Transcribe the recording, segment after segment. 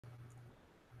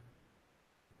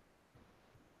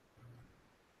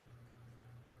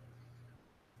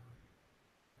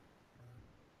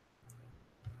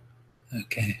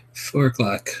Okay, 4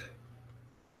 o'clock.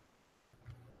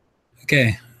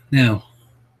 Okay, now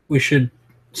we should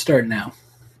start now.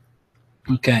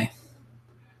 Okay.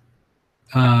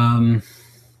 So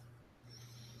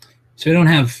we don't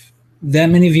have that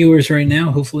many viewers right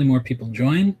now. Hopefully more people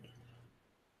join.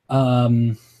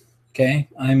 Okay,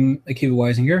 I'm Akiva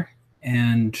Weisinger,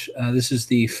 and this is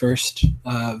the first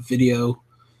video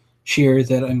shiur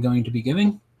that I'm going to be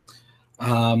giving.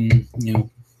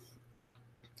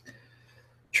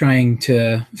 Trying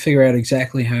to figure out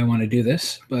exactly how I want to do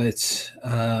this, but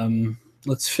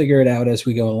let's figure it out as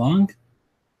we go along.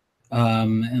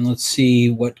 And let's see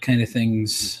what kind of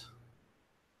things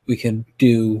we can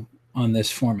do on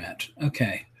this format.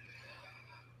 Okay.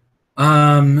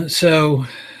 So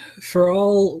for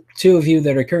all 2 of you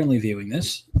that are currently viewing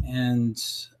this, and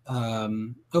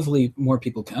hopefully more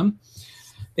people come,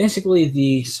 basically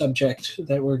the subject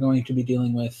that we're going to be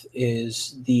dealing with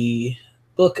is the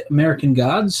book American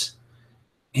Gods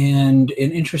and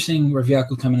an interesting Rav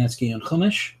Yaakov Kamenetsky on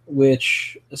Chumash,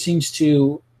 which seems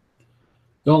to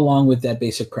go along with that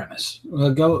basic premise.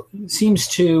 Seems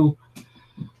to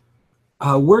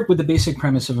work with the basic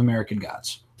premise of American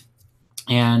Gods.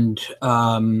 And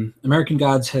American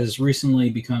Gods has recently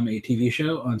become a TV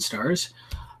show on Stars.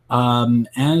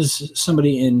 As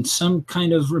somebody in some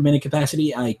kind of rabbinic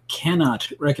capacity, I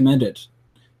cannot recommend it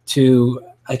to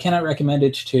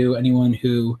anyone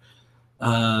who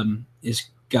is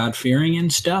God-fearing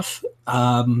and stuff.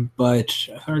 But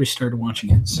I've already started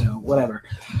watching it, so whatever.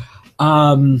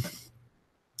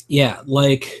 Yeah,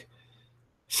 like,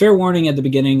 fair warning at the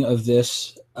beginning of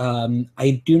this,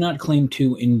 I do not claim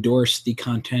to endorse the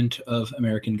content of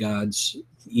American Gods,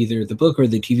 either the book or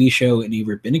the TV show, in a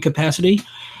rabbinic capacity.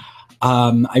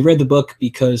 I read the book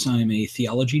because I'm a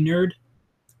theology nerd,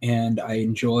 and I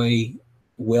enjoy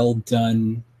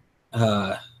well-done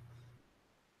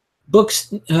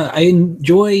books. I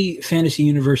enjoy fantasy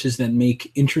universes that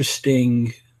make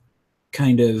interesting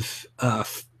kind of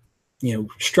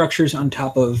structures on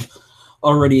top of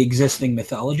already existing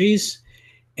mythologies,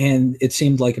 and it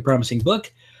seemed like a promising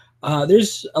book.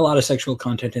 There's a lot of sexual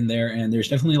content in there, and there's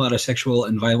definitely a lot of sexual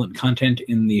and violent content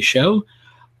in the show.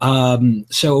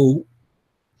 So,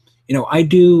 I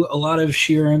do a lot of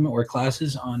shiurim or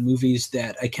classes on movies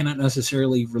that I cannot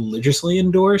necessarily religiously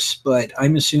endorse, but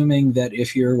I'm assuming that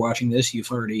if you're watching this,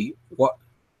 you've already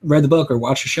read the book or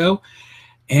watched the show,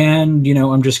 and,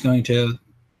 I'm just going to,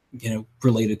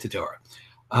 relate it to Torah.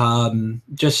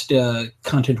 Just a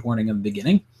content warning at the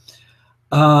beginning.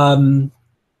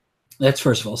 That's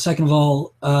first of all. Second of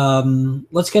all,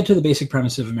 let's get to the basic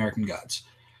premise of American Gods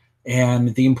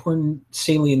and the important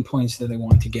salient points that I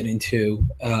want to get into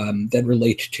that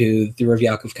relate to the Rav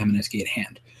Yaakov Kamenetsky at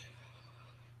hand.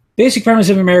 Basic premise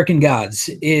of American Gods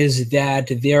is that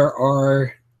there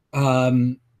are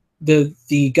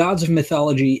the gods of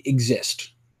mythology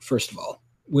exist, first of all,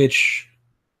 which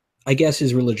I guess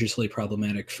is religiously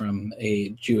problematic from a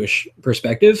Jewish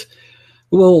perspective.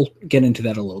 We'll get into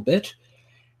that a little bit.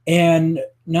 And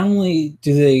not only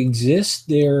do they exist,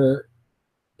 they're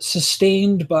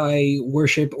sustained by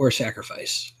worship or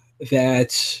sacrifice.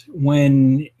 That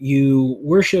when you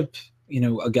worship,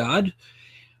 a god,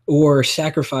 or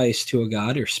sacrifice to a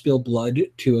god, or spill blood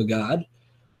to a god,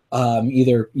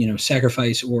 either,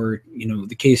 sacrifice or,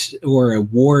 the case, or a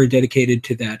war dedicated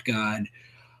to that god,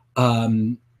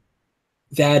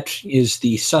 that is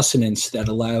the sustenance that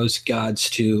allows gods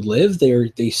to live.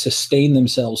 They sustain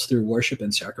themselves through worship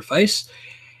and sacrifice.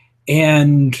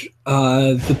 And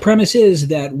the premise is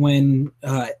that when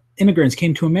immigrants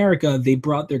came to America, they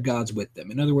brought their gods with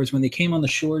them. In other words, when they came on the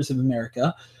shores of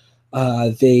America,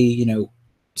 they,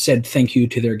 said thank you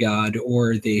to their god,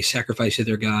 or they sacrificed to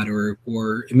their god,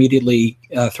 or immediately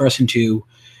thrust into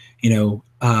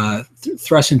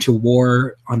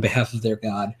war on behalf of their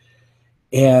god.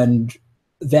 And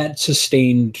that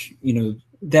sustained,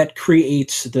 that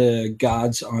creates the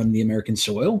gods on the American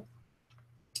soil.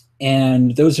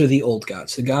 And those are the old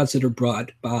gods. The gods that are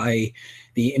brought by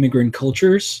the immigrant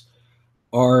cultures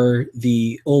are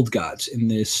the old gods in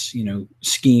this,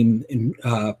 scheme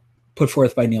put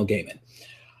forth by Neil Gaiman.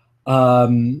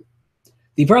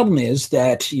 The problem is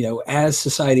that, as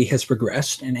society has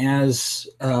progressed and as,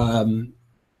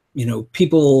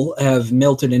 people have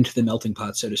melted into the melting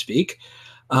pot, so to speak,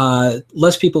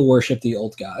 less people worship the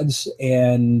old gods,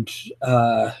 and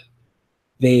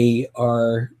they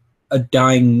are a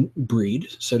dying breed,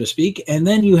 so to speak. And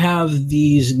then you have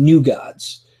these new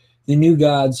gods. The new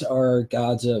gods are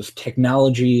gods of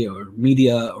technology or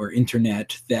media or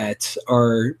internet that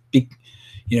are,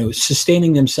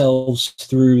 sustaining themselves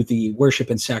through the worship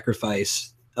and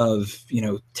sacrifice of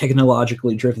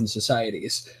technologically driven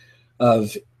societies,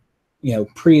 of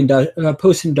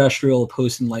post-industrial,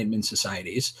 post-enlightenment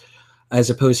societies, as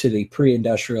opposed to the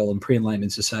pre-industrial and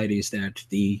pre-enlightenment societies that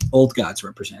the old gods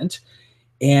represent.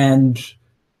 And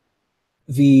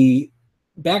the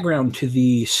background to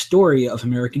the story of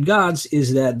American Gods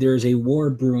is that there's a war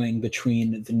brewing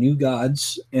between the new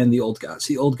gods and the old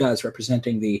gods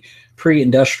representing the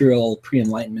pre-industrial,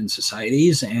 pre-enlightenment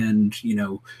societies, and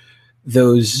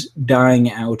those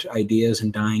dying out ideas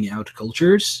and dying out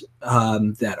cultures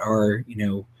that are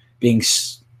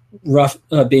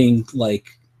being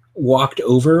like walked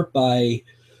over by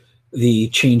the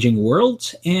changing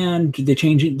world, and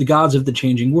the gods of the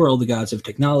changing world, the gods of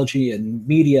technology and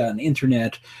media and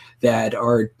internet, that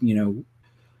are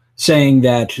saying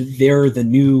that they're the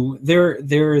new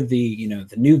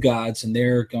gods, and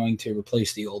they're going to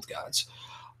replace the old gods.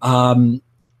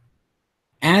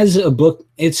 As a book,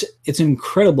 it's an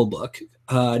incredible book.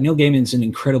 Neil Gaiman's an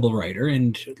incredible writer,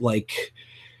 and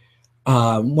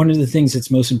one of the things that's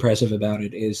most impressive about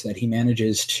it is that he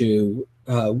manages to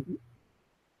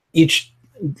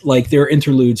there are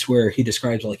interludes where he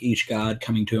describes each god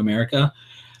coming to America,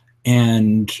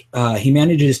 and he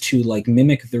manages to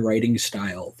mimic the writing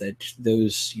style that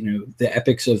those the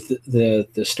epics of the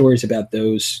stories about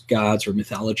those gods or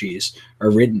mythologies are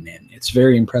written in. It's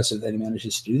very impressive that he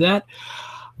manages to do that.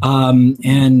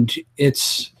 And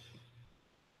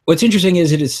what's interesting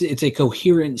is it's a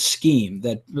coherent scheme,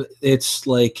 that it's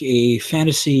like a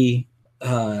fantasy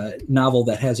novel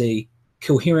that has a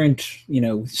coherent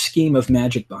scheme of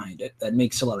magic behind it that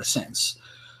makes a lot of sense.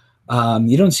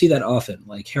 You don't see that often.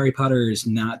 Harry Potter is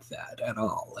not that at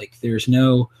all. There's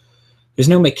no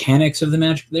mechanics of the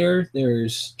magic there.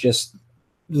 There's just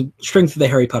the strength of the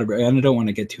Harry Potter book, and I don't want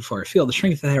to get too far afield. The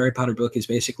strength of the Harry Potter book is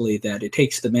basically that it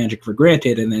takes the magic for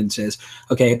granted and then says,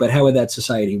 okay, but how would that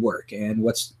society work, and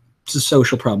what's the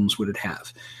social problems would it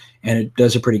have? And it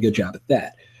does a pretty good job at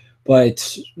that.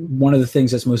 But one of the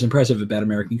things that's most impressive about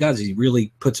American Gods is he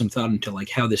really put some thought into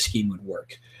how this scheme would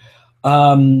work.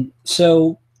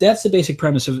 So that's the basic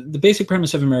premise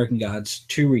of American Gods.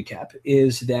 To recap,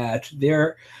 is that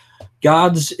their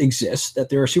gods exist, that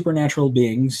there are supernatural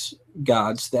beings,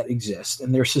 gods that exist,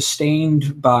 and they're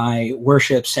sustained by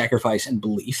worship, sacrifice, and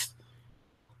belief.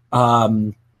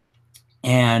 And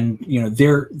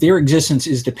their existence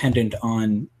is dependent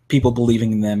on people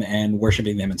believing in them and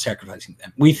worshiping them and sacrificing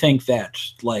them. We think that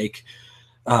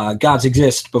gods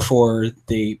exist before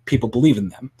the people believe in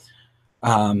them.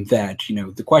 That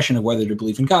the question of whether to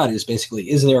believe in God is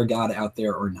basically, is there a God out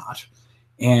there or not?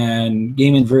 And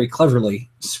Gaiman very cleverly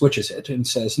switches it and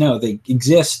says, no, they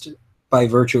exist by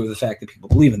virtue of the fact that people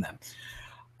believe in them.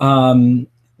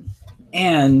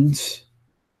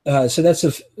 So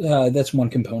that's one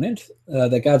component,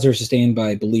 that gods are sustained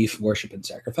by belief, worship, and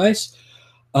sacrifice.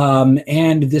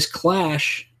 And this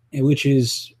clash, which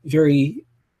is there's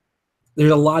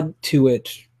a lot to it.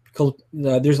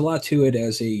 There's a lot to it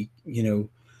as a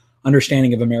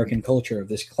understanding of American culture, of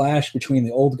this clash between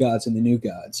the old gods and the new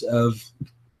gods, of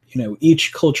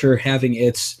each culture having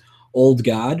its old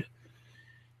god,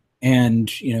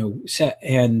 and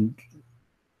and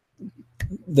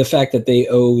the fact that they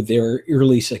owe their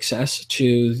early success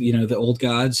to the old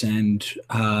gods, and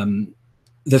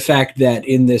the fact that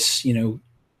in this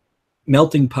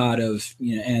melting pot of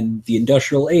and the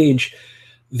industrial age,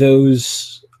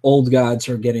 those old gods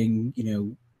are getting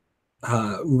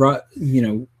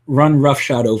run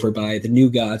roughshod over by the new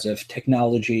gods of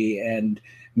technology and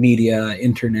media,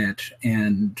 internet,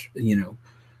 and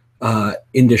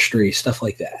industry, stuff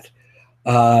like that.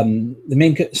 The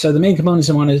main components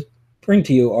I want to bring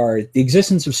to you are the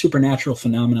existence of supernatural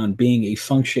phenomenon being a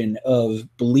function of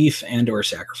belief and or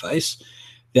sacrifice.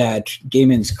 That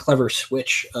Gaiman's clever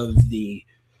switch of the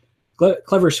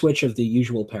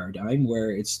usual paradigm,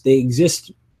 where they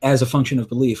exist as a function of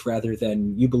belief rather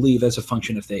than you believe as a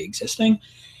function of they existing.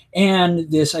 And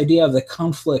this idea of the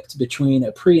conflict between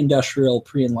a pre-industrial,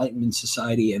 pre-enlightenment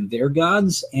society and their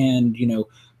gods, and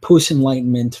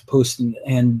post-enlightenment,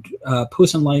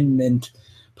 post-enlightenment,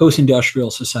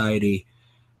 post-industrial society,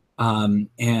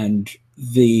 and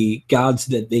the gods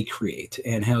that they create,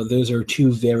 and how those are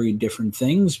two very different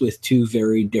things with two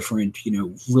very different,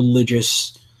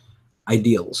 religious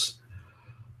ideals.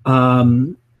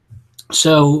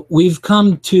 So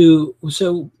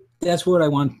that's what I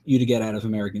want you to get out of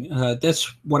American.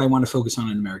 That's what I want to focus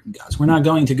on in American Gods. We're not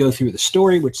going to go through the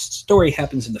story, which story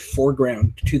happens in the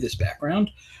foreground to this background.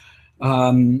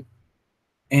 And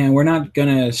and we're not going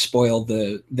to spoil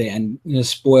the end,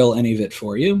 spoil any of it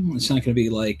for you. It's not going to be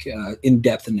like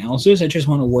in-depth analysis. I just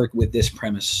want to work with this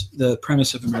premise. The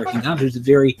premise of American Gods is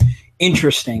very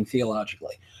interesting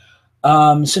theologically.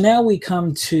 So now we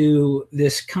come to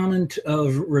this comment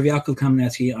of Rav Yaakov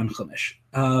Kamenetsky on Chumash.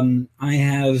 I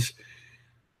have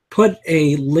put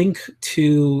a link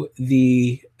to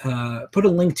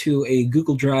a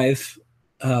Google Drive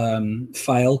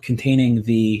file containing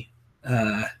a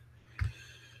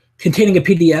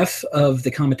PDF of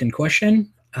the comment in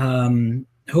question.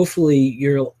 Hopefully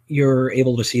you're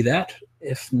able to see that.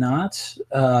 If not,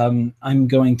 I'm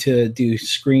going to do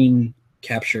screen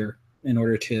capture in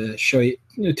order to show you,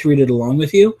 to read it along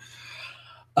with you.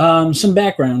 Some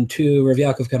background to Rav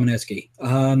Yaakov Kamenetsky.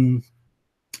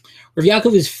 Rav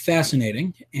Yaakov is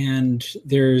fascinating, and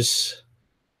there's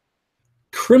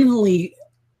criminally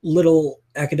little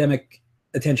academic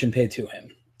attention paid to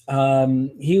him.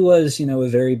 He was, a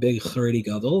very big Haredi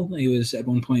gadol. He was at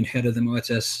one point head of the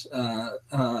Moetzes.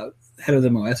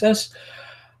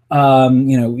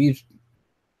 He's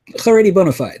Haredi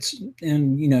bona fides,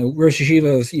 and Rosh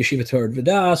Yeshiva of Yeshiva Torah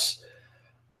V'das,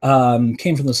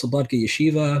 came from the Slobodka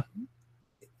Yeshiva.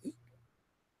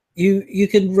 You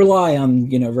could rely on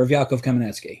Rav Yaakov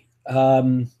Kamenetsky.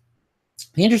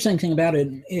 The interesting thing about it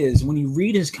is when you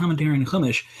read his commentary on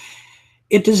Chumash,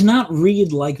 it does not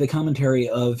read like the commentary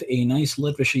of a nice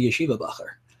Litvish yeshiva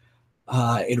bacher.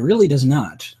 It really does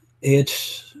not.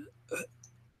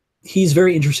 He's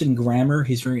very interested in grammar.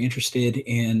 He's very interested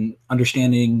in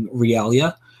understanding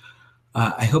realia.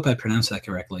 I hope I pronounced that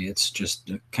correctly. It's just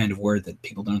a kind of word that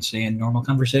people don't say in normal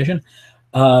conversation.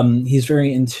 He's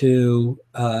very into,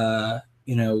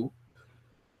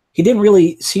 he didn't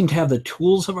really seem to have the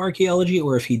tools of archaeology,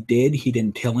 or if he did, he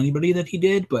didn't tell anybody that he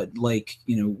did, but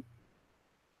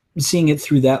seeing it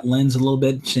through that lens a little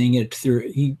bit,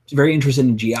 he's very interested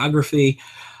in geography.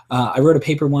 I wrote a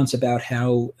paper once about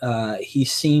how he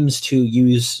seems to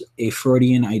use a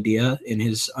Freudian idea in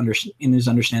his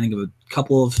understanding of a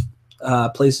couple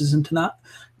of places in Tanakh,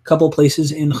 a couple of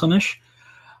places in Chumash.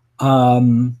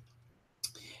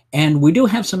 And we do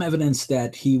have some evidence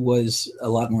that he was a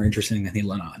lot more interesting than he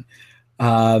let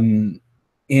on.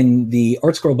 In the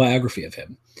Art Scroll biography of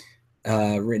him,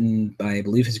 written by, I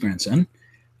believe, his grandson,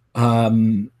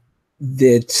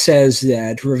 that says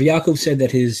that Rav Yaakov said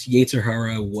that his Yetzer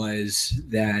Hara was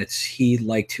that he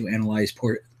liked to analyze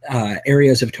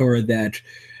areas of Torah that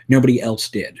nobody else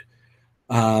did.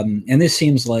 And this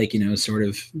seems like, sort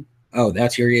of, oh,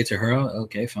 that's your Yetzer Hara?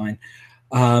 Okay, fine.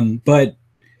 But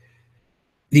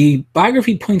the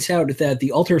biography points out that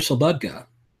the Alter Slobodka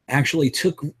actually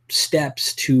took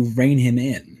steps to rein him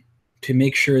in, to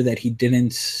make sure that he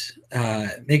didn't,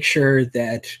 make sure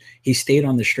that he stayed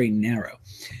on the straight and narrow.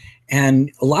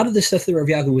 And a lot of the stuff that Rav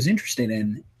Yaakov was interested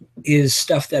in is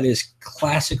stuff that is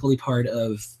classically part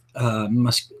of the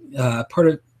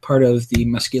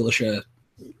Maskilisha.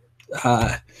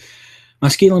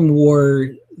 Maskilim were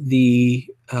the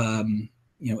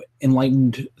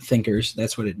enlightened thinkers.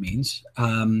 That's what it means.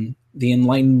 The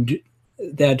enlightened,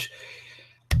 that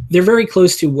they're very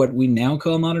close to what we now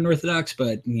call modern Orthodox,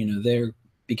 but they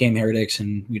became heretics,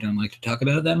 and we don't like to talk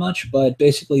about it that much. But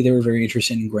basically, they were very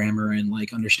interested in grammar and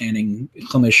understanding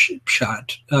Chumash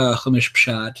Pshat.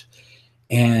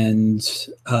 And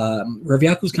Rav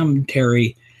Yaakov's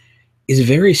commentary is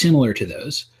very similar to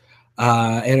those.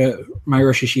 My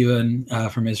Rosh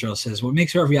Yeshiva from Israel says, what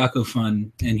makes Rav Yaakov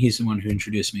fun, and he's the one who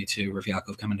introduced me to Rav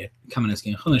Yaakov Kamenetsky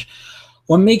and Chumash,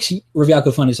 what makes Rav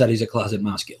Yaakov fun is that he's a closet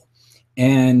maskil.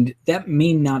 And that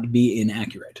may not be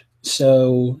inaccurate.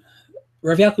 So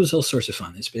Rav Yaakov is all sorts of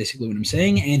fun, is basically what I'm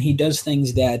saying, and he does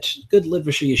things that good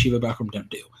Litvish Yeshiva Bachram don't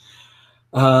do.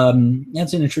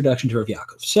 That's an introduction to Rav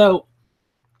Yaakov. So,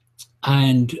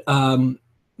 and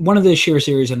one of the shiur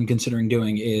series that I'm considering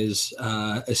doing is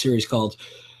a series called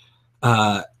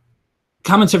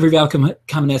Comments of Rav Yaakov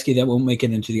Kamenetsky that won't make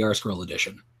it into the R-Scroll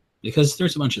edition, because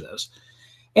there's a bunch of those.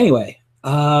 Anyway,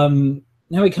 now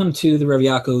we come to the Rav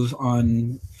Yaakov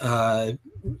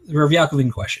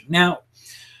in question. Now,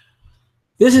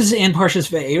 this is in Parshas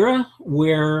Ve'era,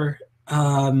 where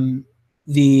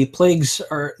the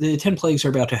 10 plagues are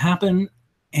about to happen,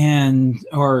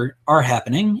 or are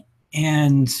happening,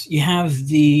 and you have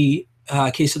the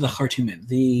case of the Khartoumim,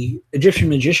 the Egyptian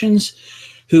magicians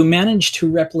who managed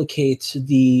to replicate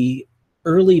the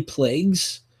early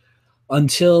plagues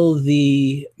until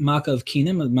the Makkah of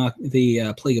Kinim,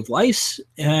 the plague of lice,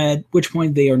 at which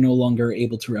point they are no longer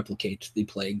able to replicate the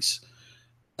plagues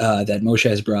that Moshe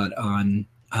has brought on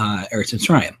Eretz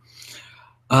Mitzrayim.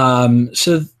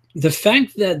 So the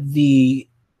fact that the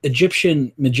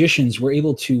Egyptian magicians were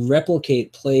able to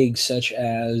replicate plagues such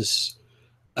as,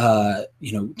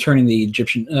 turning the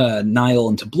Egyptian Nile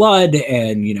into blood,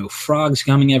 and frogs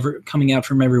coming out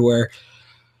from everywhere.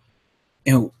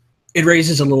 It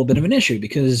raises a little bit of an issue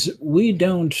because we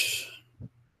don't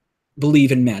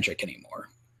believe in magic anymore.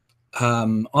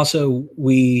 Also,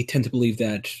 we tend to believe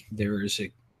that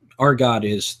our God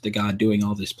is the God doing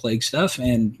all this plague stuff,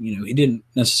 and he didn't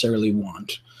necessarily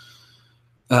want.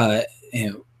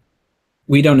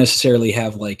 We don't necessarily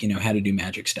have how to do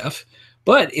magic stuff,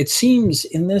 but it seems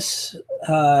in this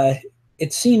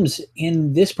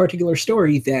particular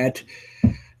story that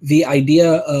the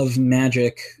idea of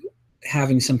magic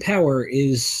having some power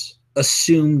is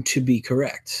assumed to be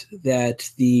correct. There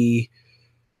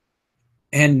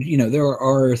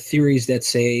are theories that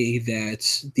say that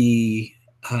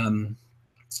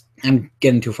I'm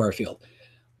getting too far afield.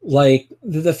 Like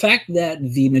the fact that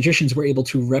the magicians were able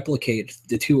to replicate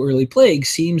the 2 early plagues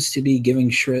seems to be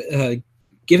giving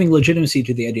legitimacy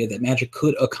to the idea that magic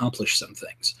could accomplish some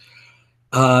things.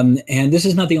 And this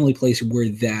is not the only place where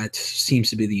that seems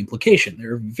to be the implication.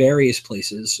 There are various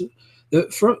places.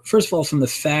 First of all, from the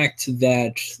fact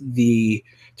that the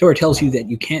Torah tells you that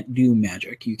you can't do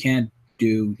magic, you can't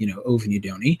do, Ovni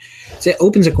Yedoni. So it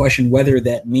opens a question whether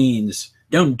that means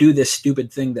don't do this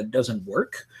stupid thing that doesn't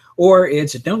work, or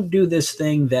it's don't do this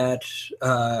thing that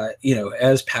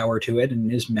has power to it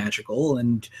and is magical,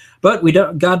 but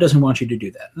God doesn't want you to do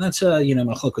that. And that's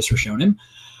Machlokes Rishonim.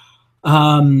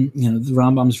 The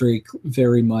Rambam's very,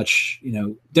 very much,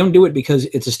 don't do it because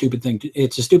it's a stupid thing.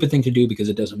 It's a stupid thing to do because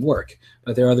it doesn't work.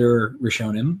 But there are other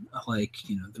Rishonim, like,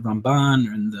 the Ramban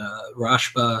and the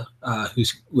Rashba, who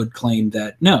would claim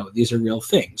that, no, these are real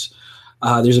things.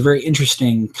 There's a very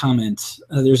interesting comment.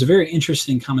 There's a very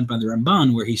interesting comment by the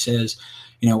Ramban where he says,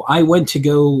 I went to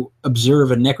go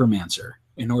observe a necromancer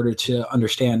in order to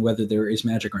understand whether there is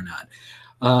magic or not.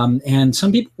 And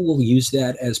some people will use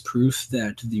that as proof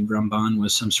that the Ramban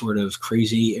was some sort of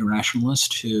crazy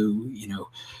irrationalist who,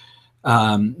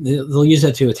 they'll use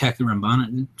that to attack the Ramban.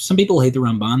 And some people hate the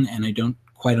Ramban, and I don't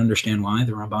quite understand why.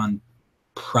 The Ramban,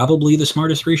 probably the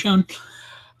smartest Rishon.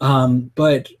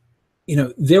 But,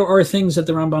 there are things that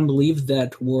the Ramban believed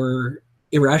that were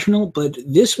irrational, but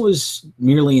this was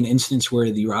merely an instance where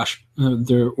the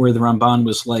Ramban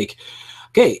was like,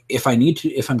 okay, if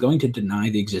I'm going to deny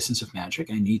the existence of magic,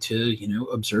 I need to,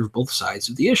 observe both sides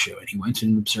of the issue. And he went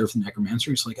and observed the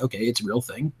necromancer. He's like, okay, it's a real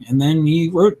thing. And then he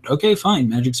wrote, okay, fine,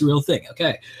 magic's a real thing.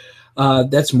 Okay.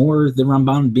 That's more the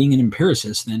Ramban being an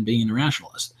empiricist than being an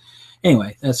irrationalist.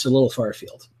 Anyway, that's a little far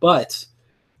afield. But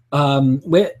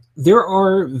we're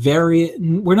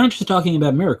not just talking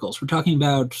about miracles. We're talking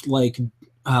about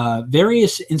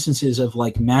various instances of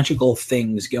magical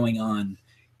things going on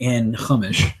in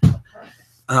Chumash.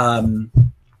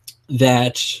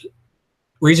 That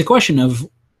raise a question of,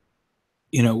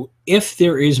 if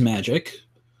there is magic,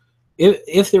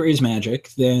 if there is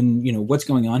magic, then, what's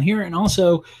going on here? And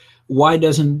also, why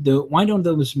don't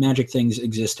those magic things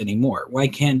exist anymore? Why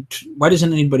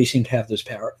doesn't anybody seem to have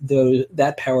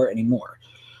that power anymore?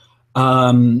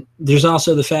 There's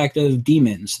also the fact of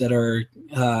demons that are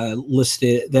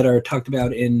listed, that are talked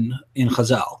about in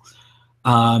Chazal.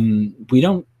 We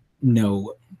don't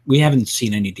know. We haven't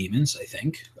seen any demons, I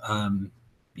think. I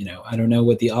don't know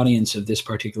what the audience of this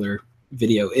particular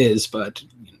video is, but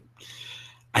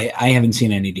I haven't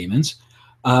seen any demons.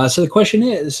 So the question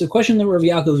that Rav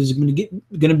Yaakov is going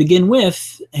to begin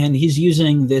with, and he's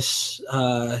using this,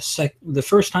 the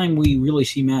first time we really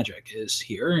see magic is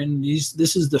here, and he's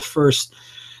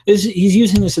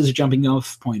using this as a jumping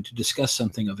off point to discuss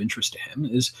something of interest to him,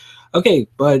 is, okay,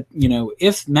 but,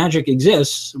 if magic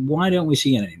exists, why don't we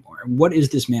see it anymore? What is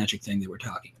this magic thing that we're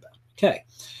talking about? Okay,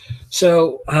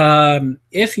 so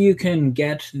if you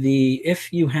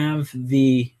have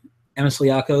the Emes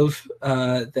Yaakov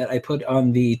that I put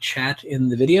on the chat in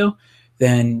the video,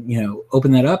 then,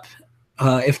 open that up.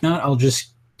 If not, I'll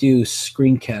just do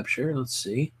screen capture. Let's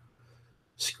see.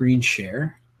 Screen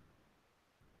share.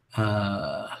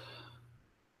 Hold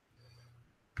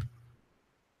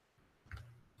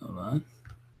on.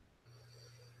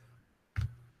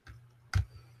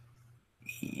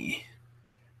 The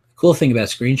cool thing about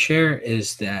screen share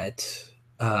is that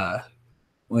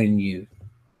when you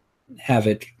have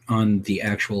it on the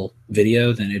actual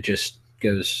video, then it just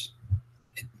goes,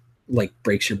 it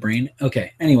breaks your brain.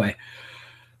 Okay, anyway,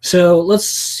 so let's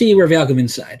see Rav Yaakov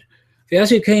inside. The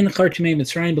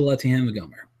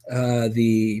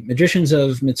magicians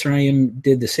of Mitzrayim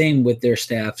did the same with their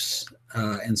staffs,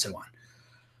 and so on.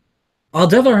 Al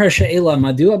davar ha'she'ela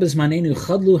madua bezmanenu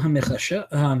chadlu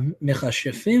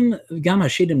ha'mechashefim gam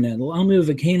hashedim nelamu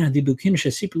v'kein hadibukim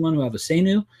shesipu lanu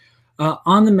avosenu.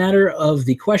 On the matter of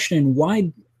the question,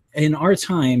 why in our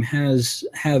time has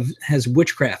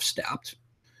witchcraft stopped?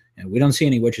 And we don't see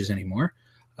any witches anymore,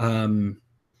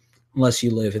 unless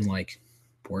you live in like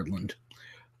Portland.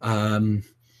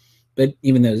 But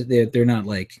even though they're not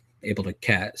like able to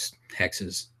cast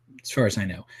hexes, as far as I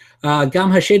know. Gam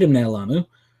hashedim ne'elamu.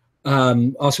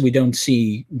 Also, we don't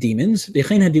see demons.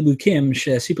 Dibuk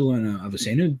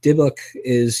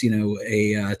is,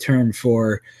 a term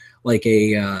for like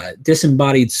a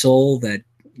disembodied soul that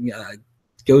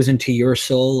goes into your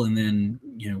soul and then,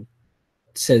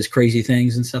 says crazy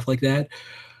things and stuff like that.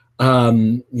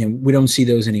 We don't see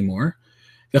those anymore.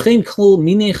 And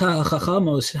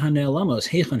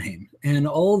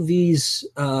all these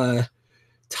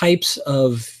types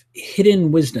of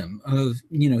hidden wisdom of,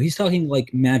 he's talking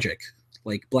like magic,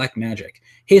 like black magic.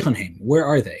 Where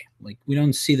are they? Like, we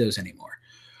don't see those anymore.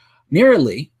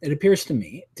 Nearly, it appears to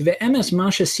me,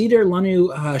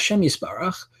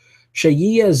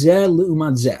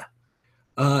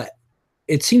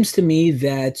 it seems to me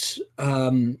that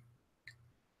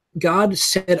God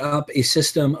set up a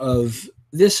system of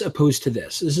this opposed to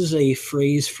this. This is a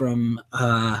phrase from,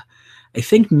 I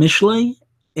think, Mishlei,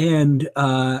 and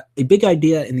a big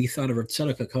idea in the thought of Rav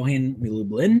Tzadok Kohen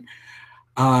Milublin.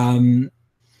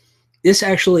 This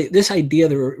idea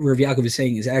that Rav Yaakov is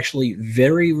saying is actually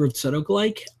very Rav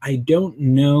Tzadok-like. I don't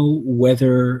know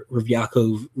whether Rav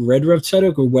Yaakov read Rav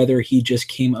Tzadok or whether he just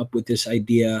came up with this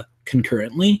idea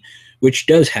concurrently, which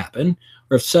does happen.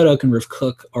 Rav Tzadok and Rav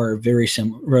Kook are very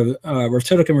similar. Rav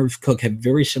Tzadok and Rav Kook have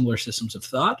very similar systems of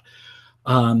thought,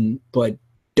 but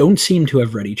don't seem to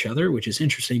have read each other, which is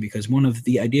interesting because one of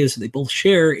the ideas that they both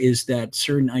share is that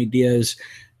certain ideas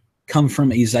come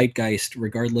from a zeitgeist,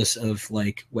 regardless of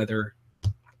like whether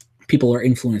people are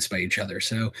influenced by each other.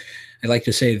 So I like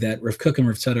to say that Rav Kook and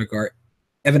Rav Tzadok are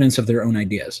evidence of their own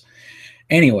ideas.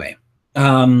 Anyway,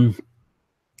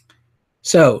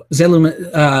 so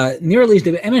nearly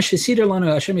that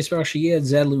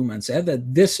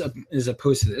this is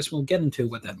opposed to this. We'll get into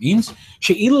what that means.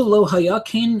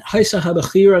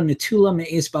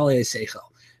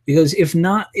 Because if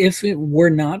it were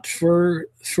not for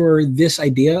this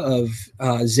idea of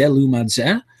zelu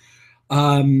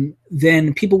madzeh,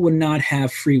 then people would not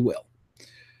have free will.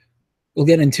 We'll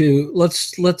get into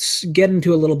let's get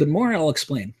into a little bit more. I'll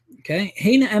explain. Okay.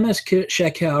 Heina emes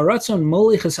shekeharatzon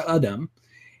molichas adam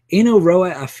eno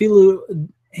roa afilu.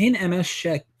 Heina emes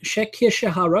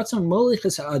shekeharatzon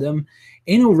molichas adam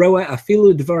eno roa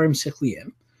afilu dvarim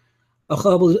sichliyim.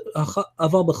 Aval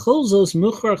b'chol zos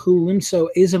muchrach hu limso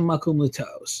ezem makom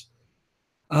l'taos.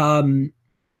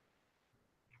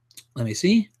 Let me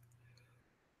see.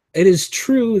 It is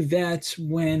true that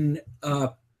when a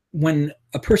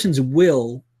person's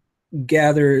will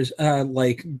gathers,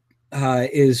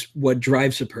 is what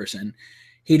drives a person,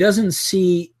 he doesn't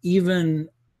see even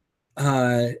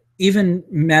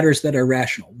matters that are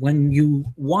rational. When you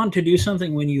want to do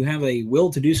something, when you have a will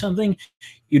to do something,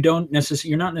 you're not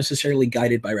necessarily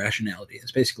guided by rationality.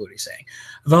 That's basically what he's saying.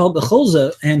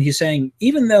 And he's saying,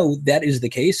 even though that is the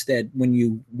case, that when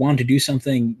you want to do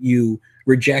something, you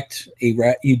reject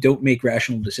you don't make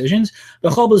rational decisions.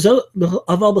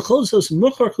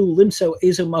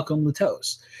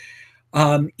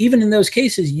 Even in those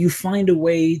cases, you find a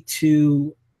way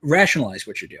to rationalize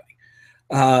what you're doing.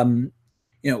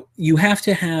 You have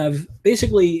to have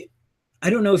basically, I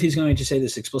don't know if he's going to say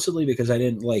this explicitly because I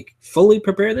didn't fully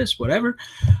prepare this, whatever.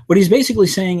 What he's basically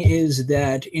saying is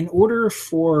that in order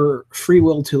for free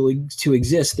will to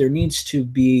exist, there needs to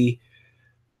be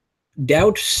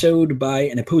doubt sowed by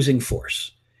an opposing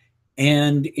force.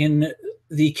 And in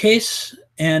the case,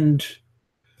 and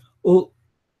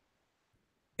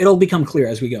it'll become clear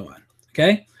as we go on,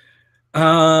 okay?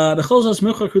 As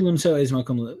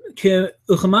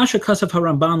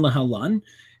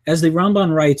the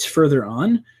Ramban writes further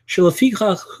on, so he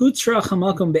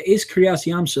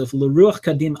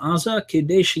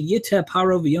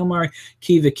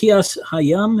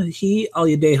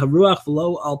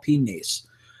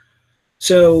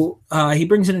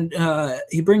brings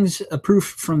a proof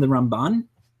from the Ramban.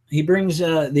 He brings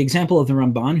the example of the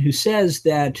Ramban, who says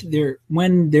that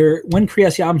when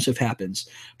Kriyas Yamsuf happens,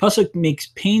 Pasuk makes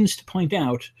pains to point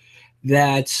out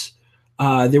that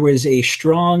there was a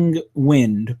strong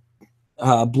wind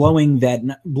blowing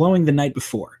the night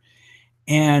before,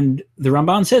 and the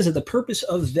Ramban says that the purpose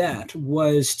of that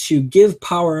was to give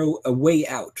power a way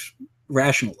out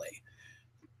rationally,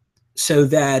 so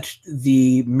that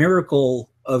the miracle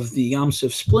of the Yam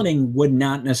Suf splitting would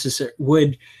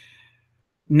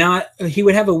he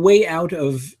would have a way out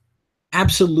of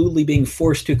absolutely being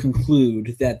forced to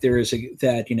conclude that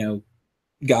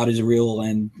God is real,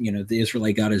 and the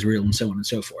Israelite God is real, and so on and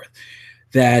so forth.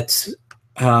 That so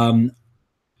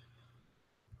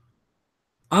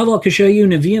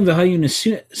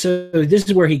this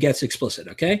is where he gets explicit,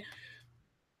 okay?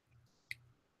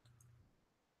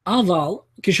 Aval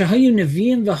kishahayu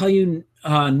neviim v'hayu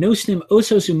nosnim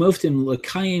osos umoftim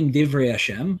l'kayim divrei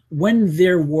Hashem. When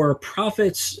there were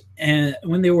prophets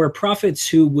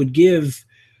who would give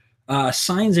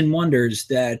signs and wonders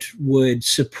that would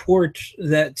support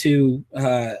that to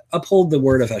uphold the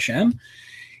word of Hashem.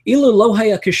 Ilu lo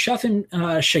haya kishafin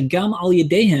shagam al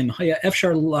yedehem haya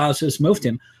efshar lazos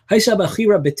moftim haysa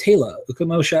bachira betela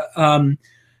ukamosha.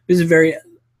 This is very.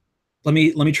 Let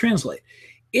me translate.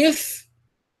 If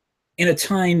in a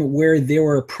time where there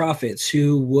were prophets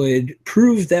who would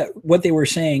prove that what they were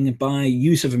saying by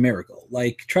use of a miracle,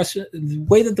 like the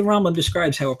way that the Rambam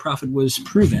describes how a prophet was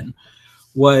proven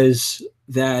was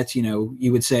that,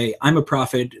 you would say, I'm a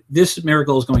prophet, this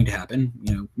miracle is going to happen,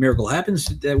 miracle happens,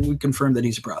 that would confirm that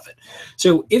he's a prophet.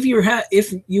 So if you have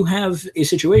a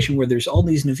situation where there's all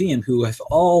these Nevi'im who have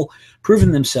all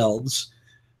proven themselves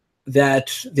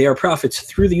that they are prophets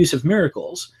through the use of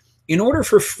miracles, in order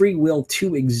for free will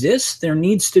to exist, there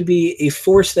needs to be a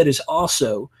force that is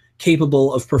also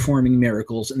capable of performing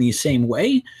miracles in the same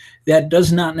way. That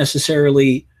does not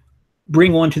necessarily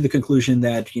bring one to the conclusion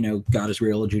that, God is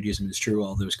real, Judaism is true,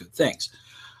 all those good things.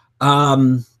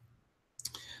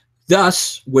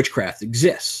 Thus, witchcraft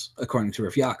exists, according to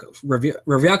Rav Yaakov.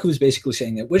 Rav Yaakov is basically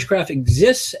saying that witchcraft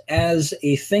exists as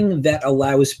a thing that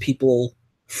allows people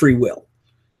free will.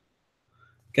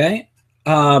 Okay?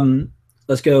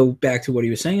 Let's go back to what he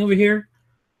was saying over here.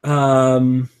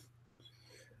 Asa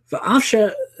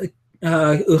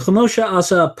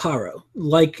paro,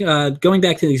 like going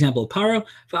back to the example of paro.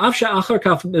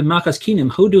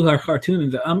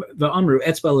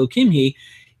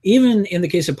 Even in the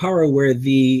case of paro, where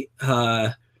the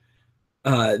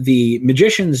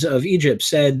magicians of Egypt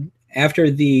said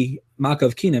after the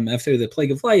Yaakov Kamenetsky, after the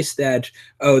plague of lice, that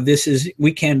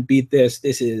we can't beat this.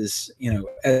 This is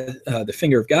the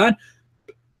finger of God.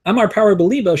 Amar paro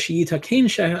belibo sheyitakein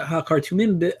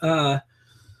hakartumim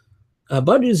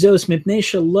Baduzos mipnei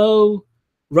shelo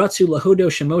ratzu lahodo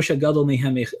shemosha gadol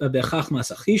mehem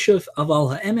bechachmas achishuf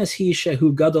aval ha'emes hi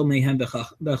shehu gadol mehem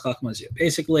bechachmas.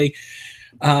 Basically,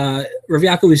 Rav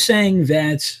Yaakov is saying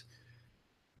that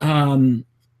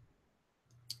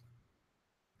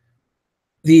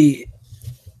the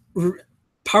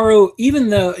Paro, even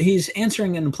though he's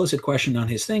answering an implicit question on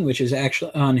his thing, which is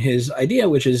actually on his idea,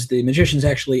 which is the magicians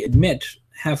actually admit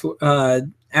after the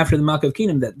Yaakov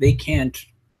Kamenetsky that they can't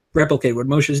replicate what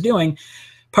Moshe is doing.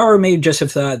 Paro may just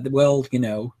have thought, well,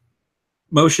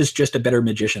 Moshe's just a better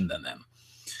magician than them.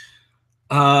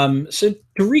 So to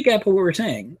recap what we're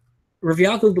saying, Rav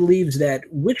Yaakov believes that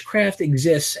witchcraft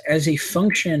exists as a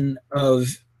function of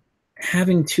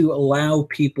having to allow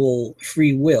people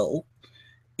free will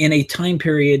in a time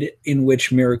period in which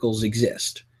miracles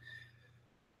exist.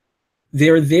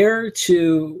 They're there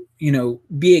to,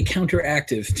 be a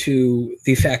counteractive to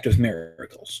the fact of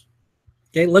miracles.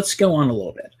 Okay, let's go on a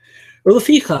little bit.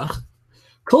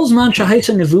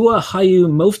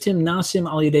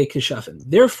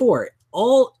 Therefore,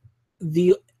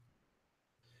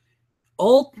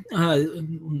 all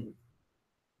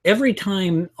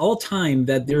time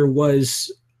that there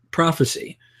was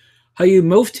prophecy, you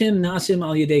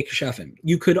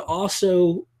could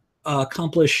also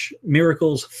accomplish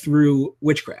miracles through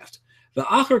witchcraft. And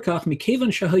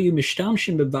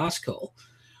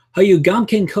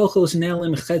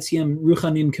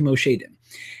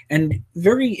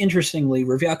very interestingly,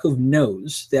 Rav Yaakov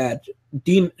knows that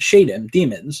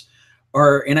demons,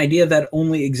 are an idea that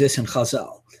only exists in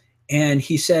Chazal. And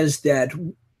he says that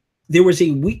there was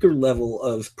a weaker level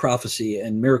of prophecy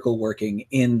and miracle working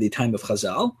in the time of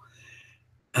Chazal.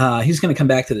 He's going to come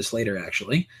back to this later,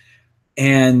 actually.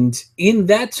 And in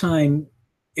that time,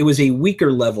 it was a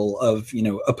weaker level of,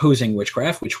 opposing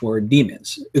witchcraft, which were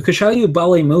demons. Ukashayu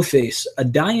bale mofes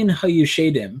adayin hayu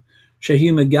shedim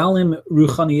shahu megalim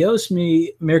ruchanios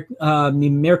mi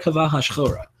merkava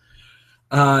hashchora.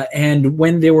 And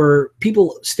when there were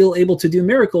people still able to do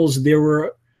miracles, there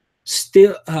were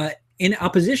still, in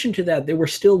opposition to that, there were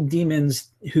still demons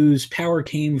whose power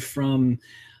came from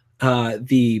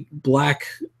the black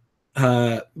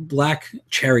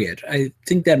chariot. I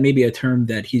think that may be a term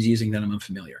that he's using that I'm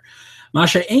unfamiliar.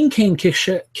 Masha enkein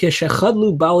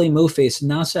kishachadlu bali mofes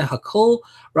nasa hakol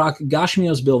rak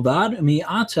gashmios bilvad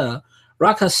miata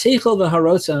Rak haseichel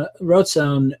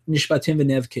v'harotzon nishpatim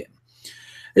v'nevkim.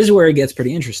 This is where it gets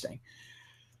pretty interesting.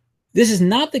 This is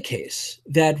not the case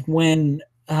that when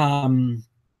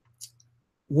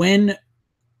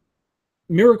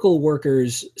miracle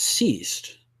workers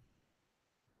ceased,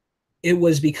 it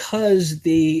was because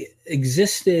they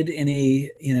existed in a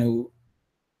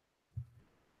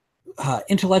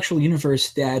intellectual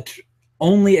universe that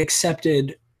only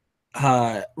accepted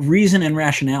reason and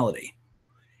rationality.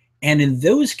 And in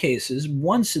those cases,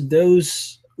 once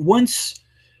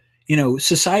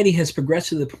society has progressed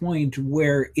to the point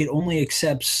where it only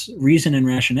accepts reason and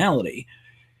rationality,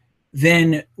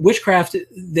 then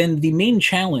the main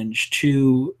challenge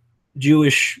to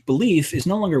Jewish belief is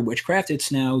no longer witchcraft.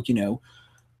 It's now,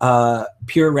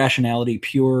 pure rationality,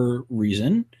 pure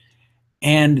reason.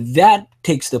 And that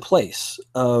takes the place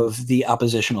of the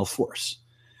oppositional force.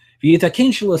 Amar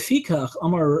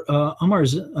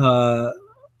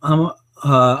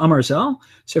Zal,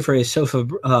 Sifrei Sofa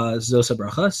Zosa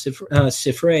Bracha,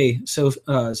 Sifrei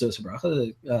Zosa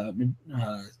Bracha,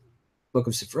 Book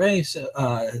of Sifrei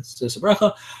Zosa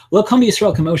Bracha, Lo Kam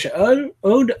Yisrael Kamosha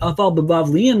Od Aval Babav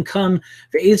Liam Kam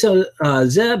Ve'ezo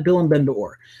Zeh Bilam Ben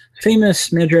Beor.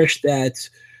 Famous midrash that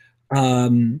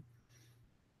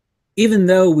even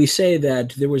though we say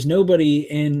that there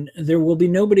will be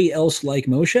nobody else like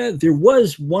Moshe, there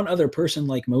was one other person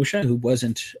like Moshe who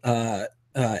wasn't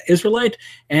Israelite,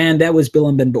 and that was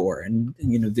Bilam ben Beor. And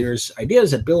there's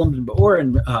ideas that Bilam ben Beor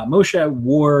and Moshe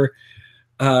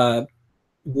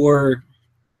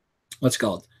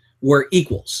were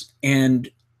equals. And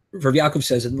Rav Yaakov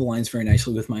says it aligns very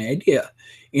nicely with my idea.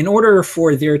 In order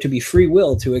for there to be free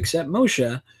will to accept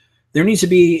Moshe, there needs to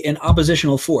be an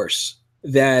oppositional force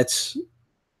that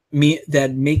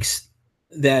makes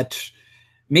that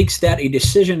a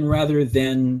decision rather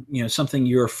than something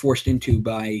you're forced into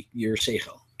by your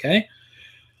seichel. Okay.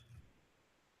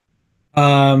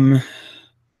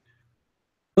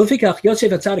 Lefikach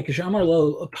Yosef Atzadik Kishamar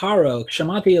lo Paro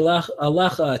Kshamati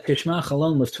Alacha Tishma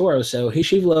Chalon Leftora, so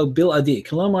Hishiv lo Bil Adi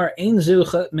Kalomar Ein Zu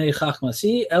Me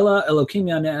Chachmasi Ella Elokim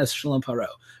Yanes Shalom Paro.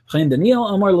 Chaim Daniel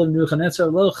Amar lo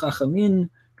Nebuchadnezzar lo Chachamin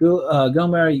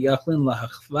Gomer Yachlin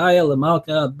Lahachvaya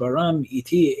Lamalka Baram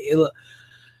Iti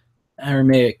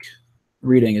Aramaic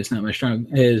reading is not my strong.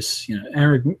 Is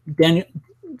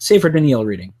Sefer Daniel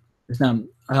reading is not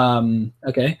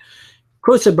okay.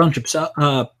 Quotes a bunch of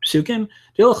psukim.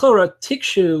 Dilachora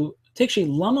tikshu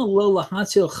lama lo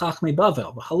lahatzil chachmei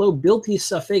bavel v'halo bilti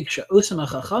safek she'osam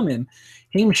hachachamim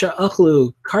him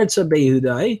she'achlu kartza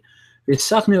beYehudai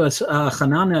v'tzachnu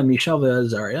Chanana Mishael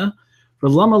v'Azariah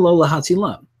v'lama lo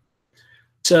lahatzilam.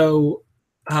 So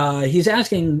he's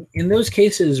asking, in those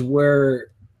cases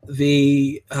where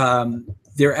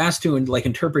they're asked to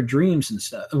interpret dreams and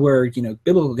stuff, where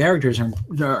biblical characters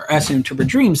are asked to interpret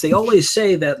dreams, they always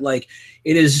say that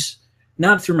it is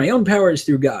not through my own power, it's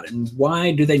through God. And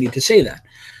why do they need to say that?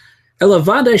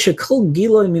 Elavada shekol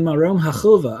gilo mimarom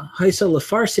hachova haisa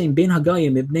lefarsim ben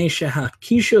hagayim ibnei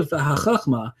shehakishuv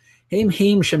v'hachachma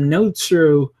heim shem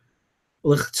notzru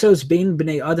l'chtzos ben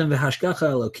bnei adam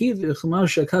v'hashgacha elokiv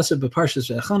v'chumash kasav b'parshas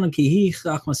v'echana ki hi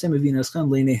chachmasem v'vinaschem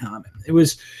l'nei ha'amim. It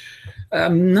was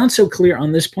not so clear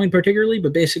on this point particularly,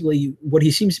 but basically what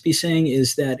he seems to be saying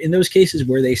is that in those cases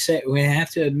where they say we have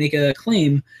to make a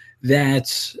claim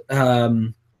that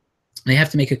where they have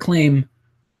to make a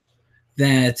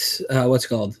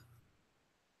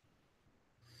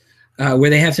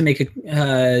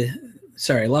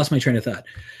sorry, I lost my train of thought.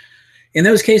 In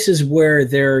those cases where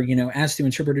they're asked to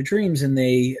interpret dreams and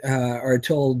they are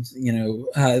told when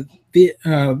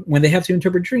they have to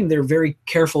interpret dream, they're very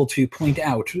careful to point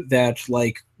out that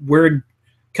we're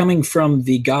coming from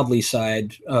the godly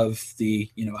side of the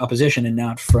opposition and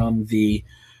not from the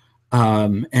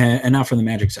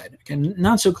magic side. Okay,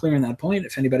 not so clear on that point.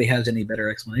 If anybody has any better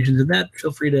explanations of that,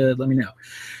 feel free to let me know.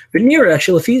 V'nira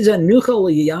shelafiza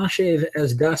nuchal yashev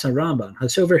as das Rambam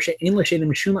hasover she'en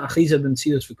l'shedim shuma achiza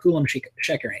b'mtzius v'kulam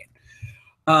shekerhein.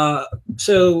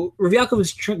 So Rav Yaakov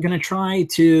is going to try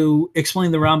to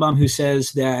explain the Rambam, who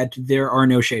says that there are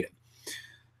no shadim.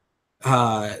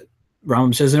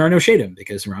 Rambam says there are no shadim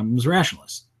because the Rambam is a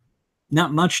rationalist.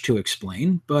 Not much to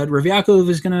explain, but Rav Yaakov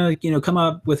is going to come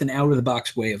up with an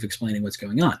out-of-the-box way of explaining what's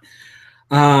going on.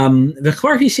 How could the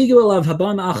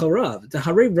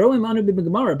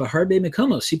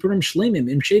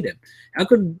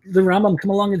Rambam come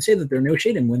along and say that there are no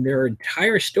shadim when there are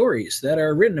entire stories that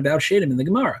are written about shadim in the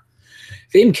Gemara?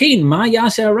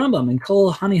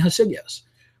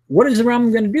 What is the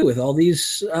Rambam going to do with all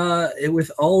these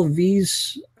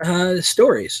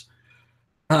stories?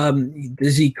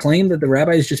 Does he claim that the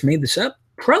rabbis just made this up?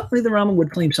 probably the Rambam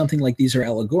would claim something like these are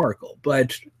allegorical,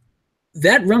 but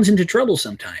that runs into trouble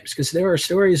sometimes because there are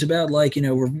stories about, like,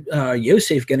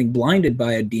 Yosef getting blinded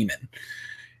by a demon.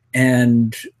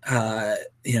 And,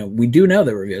 we do know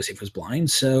that Rav Yosef was blind,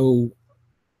 so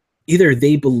either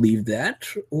they believed that,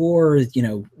 or,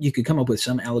 you could come up with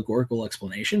some allegorical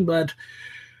explanation, but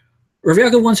Rav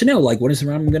Yaakov wants to know, like, what is the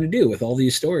Rambam going to do with all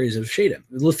these stories of Shadim?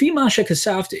 Lefi Masha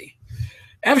Kasafti,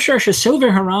 Afshar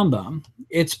Shasover Harambam,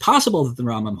 it's possible that the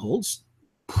Rambam holds.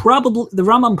 The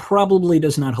Rambam probably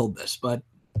does not hold this, but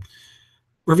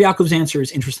Rav Yaakov's answer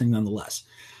is interesting nonetheless.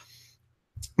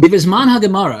 Bivizman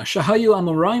HaGemara, Shahayu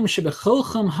Amoraim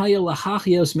Shebecholcham Haya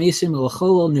Lachachios Mesim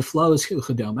Lachol Niflaos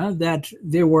Uchadoma, that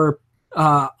there were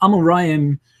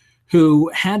Amoraim who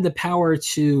had the power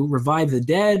to revive the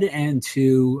dead and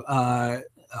to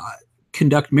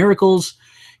conduct miracles.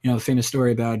 The famous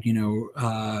story about,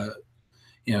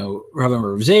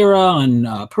 Rav Zera on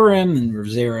Purim, and Rav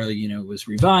Zera, was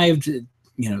revived.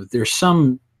 There's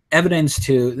some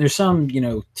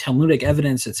Talmudic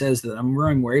evidence that says that the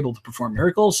Amoraim were able to perform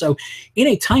miracles. So in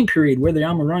a time period where the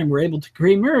Amoraim were able to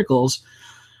create miracles,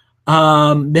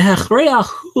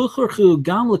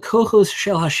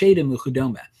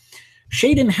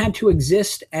 Shadim had to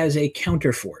exist as a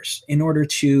counterforce in order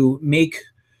to make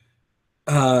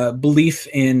belief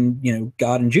in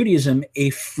God and Judaism a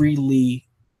freely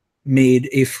made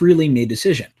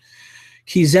decision.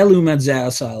 Kizelu madzeh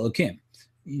asa Elokim,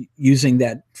 using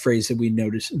that phrase that we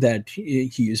noticed that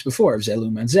he used before, of Zelu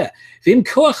madzeh. V'im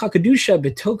koach hakadusha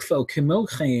betokfo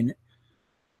kemochein,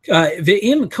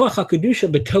 v'im koach hakadusha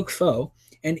betokfo,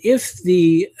 and if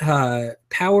the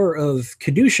power of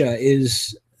kedusha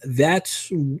is that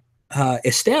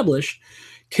established,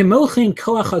 kemochein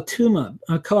koach hatuma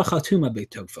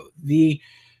betokfo,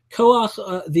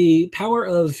 the power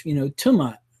of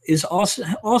tuma is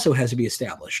also has to be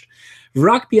established.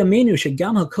 Rak b'yameinu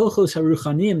shegam hakochos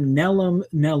haruchanim nelamu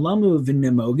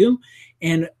v'nemogu,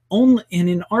 and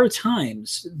in our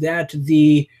times that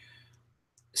the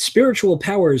spiritual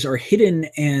powers are hidden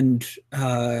and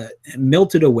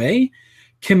melted away.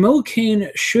 Kemo kain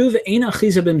shuv ein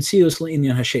achiza b'mtzius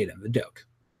le'inyan hashedim v'dok.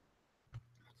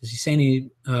 Does he say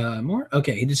any more?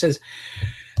 Okay, he just says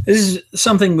this is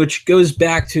something which goes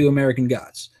back to American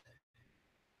Gods.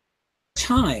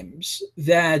 Times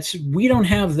that we don't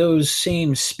have those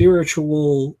same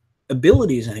spiritual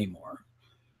abilities anymore,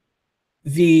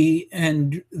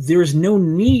 and there's no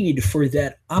need for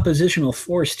that oppositional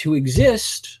force to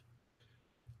exist.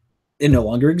 It no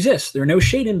longer exists. There are no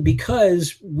shadim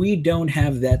because we don't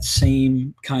have that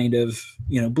same kind of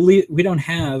belief. We don't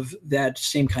have that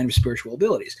same kind of spiritual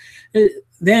abilities.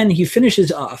 Then he finishes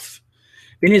off.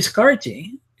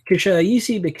 B'nitzkarti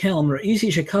k'shayisi b'kelm ra'isi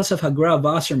shekasaf hagra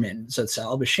Wasserman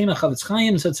zatzal b'shem Chavetz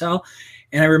Chaim zatzal,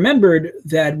 and I remembered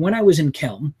that when I was in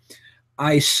Kelm,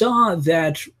 I saw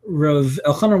that Rav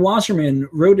Elchanan Wasserman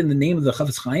wrote in the name of the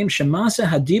Chavetz Chaim Shemasa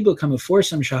Hadibuk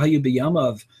Hamaforsam Shahayu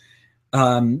B'Yamav,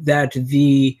 that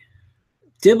the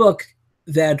dibuk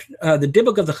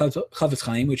of the Chavetz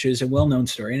Chaim, which is a well-known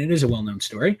story, and it is a well-known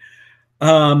story,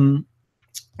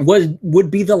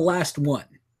 would be the last one.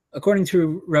 According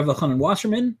to Rav Elchanan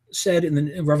Wasserman, said in the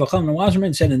name of the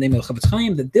Chavetz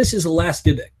Chaim that this is the last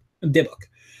dibuk.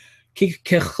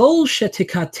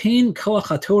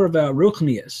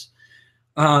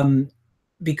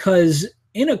 Because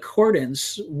in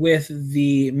accordance with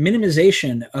the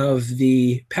minimization of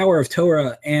the power of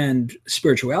Torah and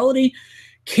spirituality,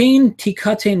 kain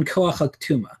tikaten koach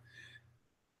haktuma.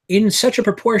 In such a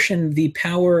proportion, the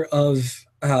power of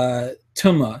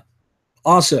tuma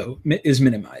also is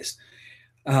minimized.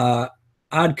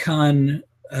 Adkan,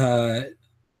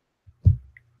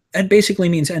 that basically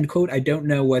means end quote. I don't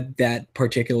know what that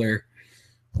particular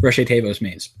Rashi Tevos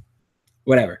means.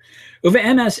 Whatever.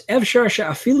 And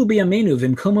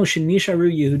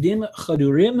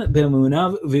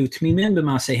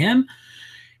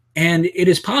it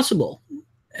is possible,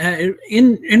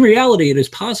 in reality, it is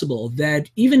possible that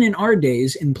even in our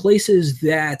days, in places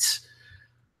that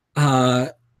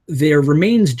there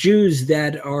remains Jews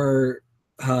that are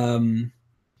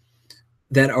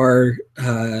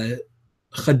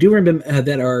chadurim,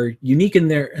 that are unique in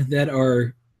their, that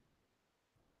are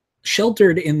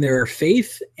sheltered in their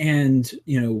faith and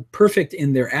perfect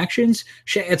in their actions,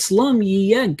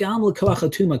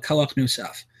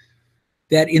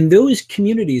 that in those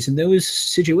communities, in those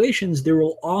situations, there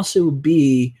will also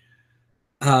be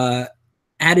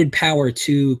added power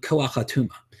to koach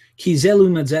hatuma.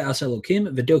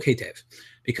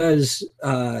 Because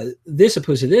this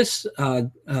opposed to this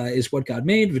is what God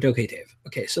made.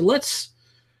 Okay, so let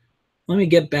me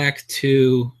get back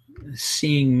to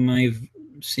seeing my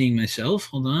seeing myself.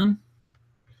 Hold on.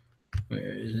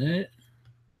 Where is it?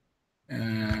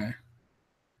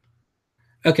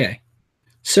 Okay.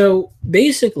 So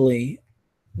basically,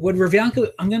 what Rav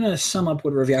Yaakov, I'm going to sum up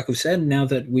what Rav Yaakov said now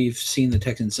that we've seen the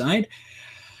text inside.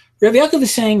 Rav Yaakov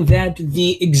is saying that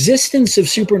the existence of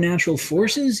supernatural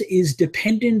forces is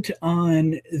dependent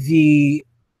on the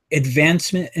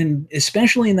advancement, and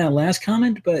especially in that last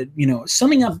comment, but,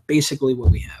 summing up basically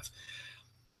what we have.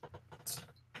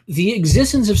 The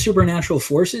existence of supernatural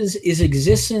forces is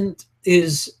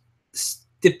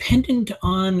dependent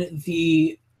on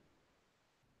the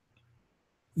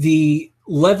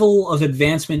level of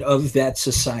advancement of that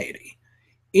society.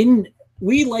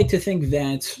 We like to think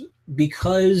that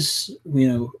because,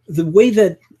 the way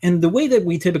that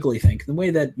we typically think, the way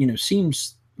that,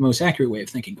 seems the most accurate way of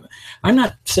thinking of it. I'm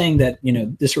not saying that,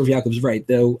 this Rav Yaakov is right,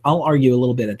 though I'll argue a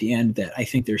little bit at the end that I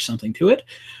think there's something to it.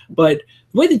 But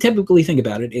the way they typically think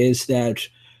about it is that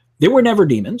there were never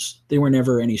demons. There were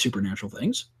never any supernatural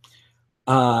things.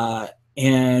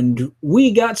 And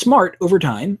we got smart over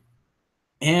time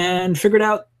and figured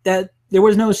out that there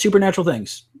was no supernatural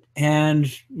things. And,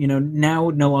 now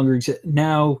no longer exist.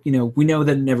 Now, we know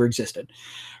that it never existed.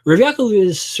 Rav Yaakov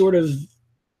is sort of,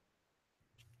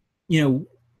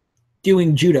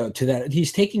 doing judo to that.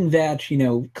 He's taking that,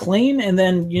 claim and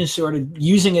then, sort of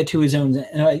using it to his own,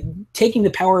 taking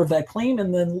the power of that claim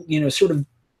and then, sort of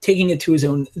taking it to his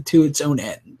own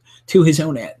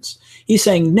ends. He's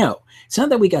saying, no, it's not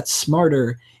that we got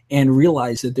smarter and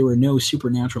realized that there were no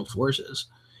supernatural forces.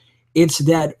 It's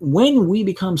that when we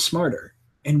become smarter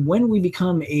and when we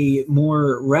become a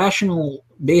more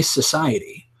rational-based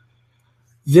society,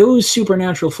 those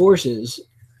supernatural forces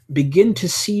begin to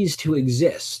cease to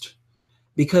exist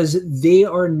because they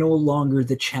are no longer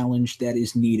the challenge that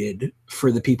is needed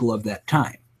for the people of that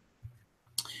time.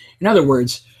 In other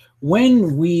words,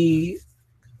 when the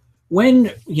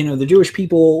Jewish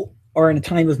people are in a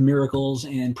time of miracles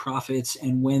and prophets,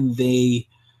 and when they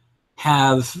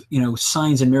have,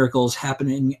 signs and miracles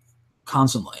happening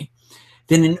constantly,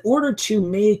 then in order to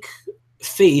make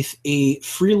faith a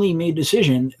freely made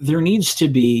decision, there needs to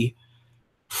be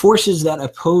forces that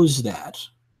oppose that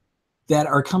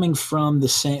are coming from the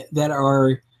same, that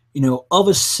are, of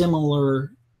a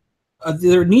similar,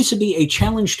 there needs to be a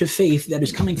challenge to faith that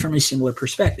is coming from a similar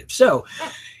perspective. So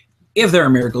if there are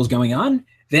miracles going on,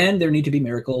 then there need to be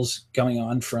miracles going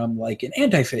on from like an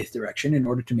anti-faith direction in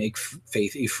order to make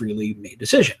faith a freely made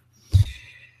decision.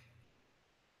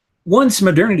 Once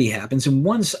modernity happens and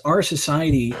once our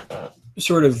society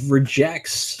sort of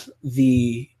rejects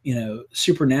the,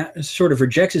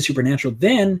 supernatural,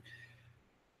 then,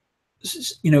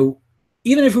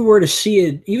 even if we were to see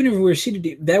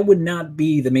it, that would not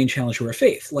be the main challenge to our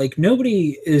faith. Like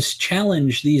nobody is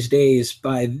challenged these days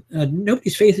by,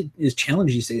 nobody's faith is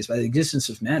challenged these days by the existence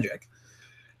of magic.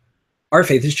 Our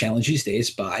faith is challenged these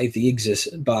days by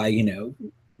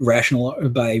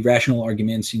rational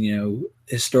arguments,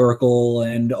 historical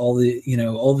and all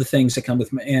the things that come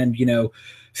with, and,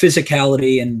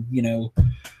 physicality and,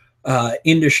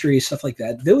 industry, stuff like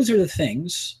that. Those are the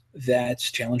things that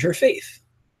challenge our faith.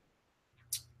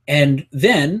 And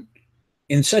then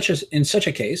in such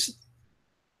a case,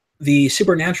 the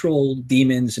supernatural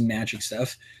demons and magic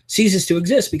stuff ceases to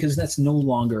exist because that's no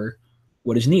longer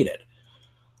what is needed.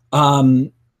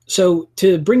 So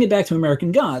to bring it back to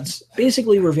American Gods,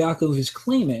 basically Rav Yaakov is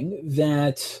claiming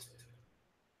that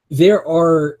there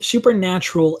are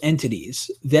supernatural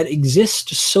entities that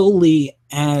exist solely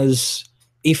as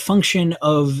a function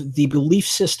of the belief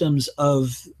systems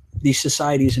of the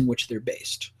societies in which they're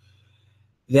based.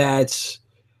 That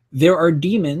there are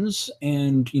demons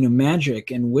and, magic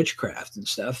and witchcraft and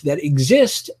stuff that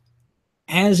exist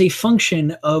as a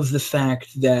function of the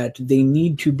fact that they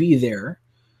need to be there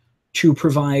to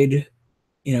provide,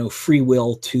 free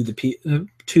will to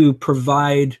to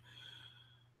provide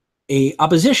a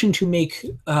opposition to make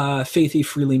faith a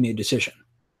freely made decision.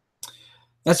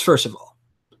 That's first of all.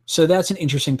 So that's an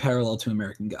interesting parallel to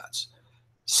American Gods.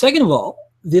 Second of all,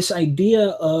 this idea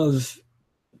of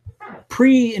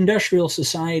pre-industrial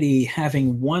society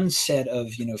having one set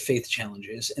of, faith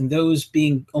challenges and those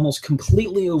being almost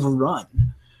completely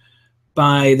overrun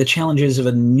by the challenges of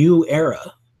a new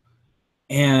era.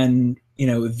 And,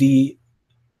 the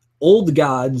old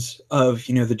gods of,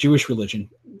 the Jewish religion,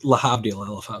 lahavdil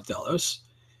elef havdalos,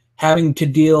 having to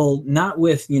deal not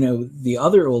with, the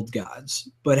other old gods,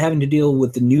 but having to deal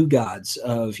with the new gods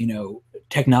of,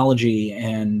 technology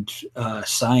and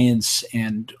science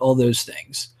and all those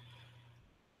things,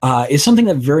 is something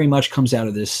that very much comes out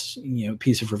of this,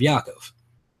 piece of Rav Yaakov.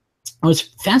 What's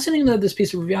fascinating about this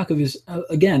piece of Rav Yaakov is,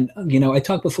 again, I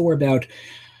talked before about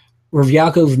Rav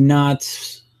Yaakov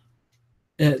not,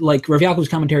 like Rav Yaakov's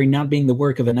commentary not being the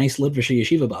work of a nice Litvish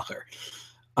yeshiva bacher.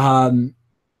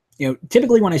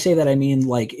 Typically when I say that, I mean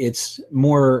like it's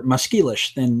more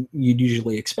maskilish than you'd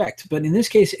usually expect. But in this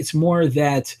case, it's more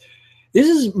that this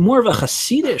is more of a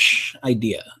Hasidish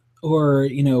idea, or,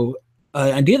 an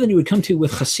idea that you would come to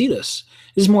with Hasidus.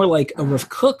 This is more like a Rav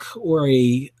Kook or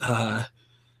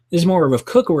this is more of Rav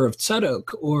Kook or of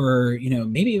Tzadok, or,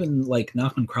 maybe even like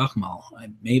Nachman Krachmal,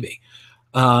 maybe.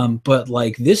 But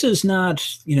like, this is not,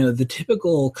 the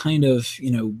typical kind of,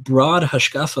 broad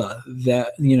hashkafa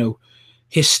that,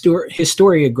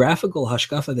 historiographical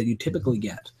hashkafa that you typically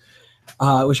get,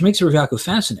 which makes Rav Yaakov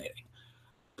fascinating.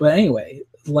 But anyway,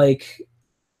 like,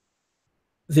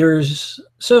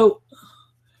 so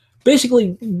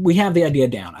basically we have the idea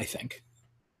down, I think.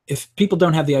 If people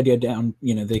don't have the idea down,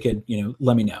 they could,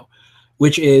 let me know.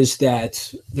 Which is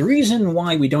that the reason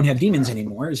why we don't have demons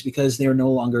anymore is because they're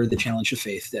no longer the challenge of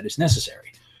faith that is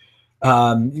necessary.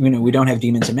 We don't have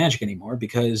demons and magic anymore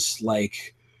because,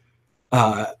 like,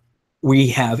 we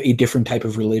have a different type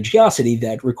of religiosity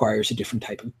that requires a different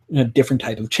type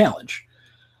of challenge.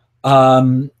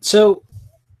 So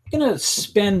I'm gonna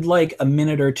spend like a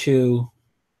minute or two,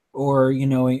 or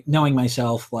knowing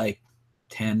myself, like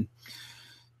 10,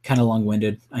 kind of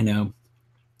long-winded, I know,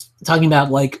 talking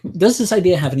about, like, does this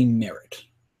idea have any merit?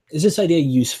 Is this idea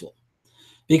useful?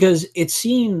 Because it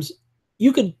seems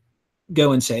you could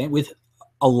go and say, with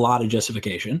a lot of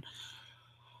justification,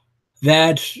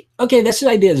 that, okay, this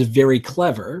idea is very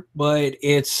clever, but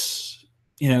it's,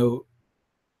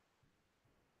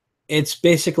 it's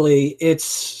basically,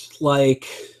 it's like,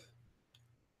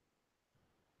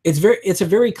 it's a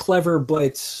very clever,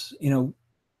 but,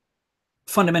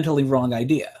 fundamentally wrong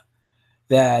idea.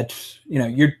 That,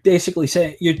 you're basically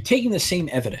saying, you're taking the same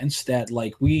evidence that,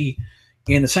 like, we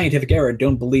in the scientific era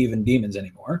don't believe in demons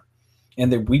anymore,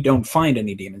 and that we don't find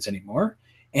any demons anymore.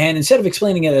 And instead of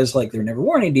explaining it as like there never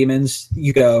were any demons,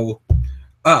 you go,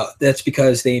 oh, that's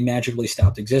because they magically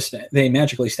stopped existing. They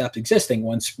magically stopped existing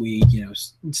once we,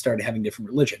 started having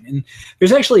different religion. And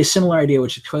there's actually a similar idea,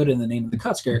 which is quoted in the Name of the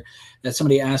Kutzker, that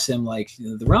somebody asked them, like,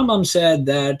 the Rambam said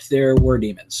that there were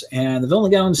demons, and the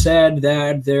Vilna Gaon said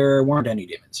that there weren't any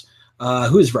demons.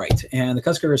 Who's right? And the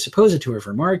Kutzker is supposed to have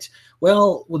remarked,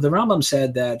 well, the Rambam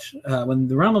said that when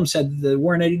the Rambam said that there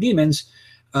weren't any demons,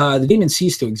 the demons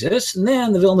ceased to exist. And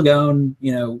then the Vilna Gaon,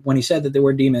 when he said that there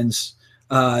were demons,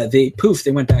 they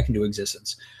went back into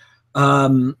existence.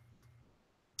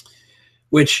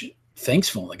 Which, thanks,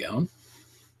 Vilna Gaon,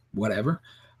 whatever.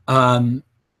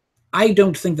 I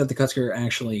don't think that the Kutzker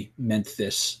actually meant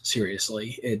this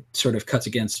seriously. It sort of cuts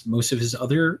against most of his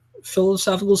other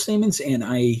philosophical statements, and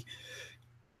I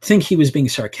think he was being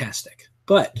sarcastic.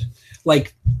 But,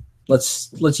 like,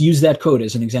 let's use that quote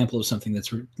as an example of something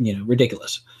that's,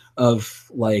 ridiculous.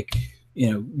 Of, like,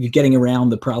 you're getting around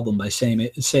the problem by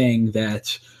saying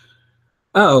that,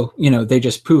 oh, they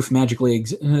just magically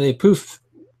they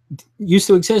used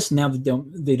to exist, now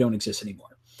they don't exist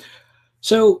anymore.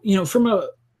 So, from a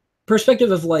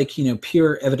perspective of, like,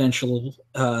 pure evidential,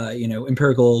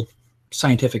 empirical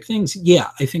scientific things,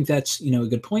 yeah, I think that's, a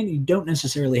good point. You don't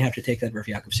necessarily have to take that Rav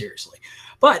Yaakov seriously.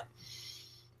 But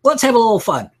let's have a little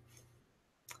fun.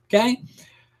 Okay?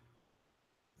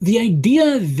 The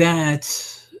idea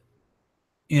that,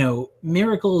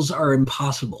 miracles are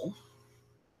impossible,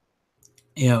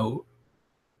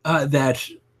 that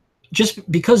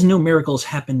just because no miracles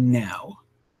happen now,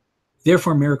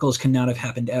 therefore miracles cannot have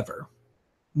happened ever,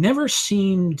 never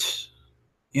seemed,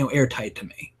 airtight to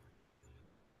me.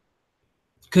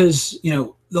 Because,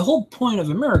 the whole point of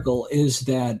a miracle is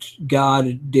that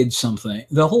God did something.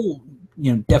 The whole,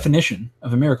 definition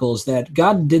of a miracle is that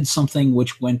God did something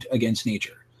which went against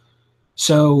nature.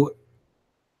 So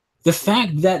the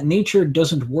fact that nature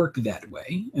doesn't work that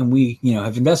way, and we,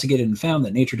 have investigated and found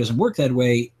that nature doesn't work that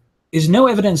way, is no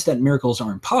evidence that miracles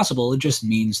are impossible. It just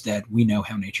means that we know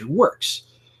how nature works.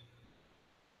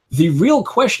 The real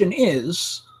question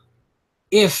is,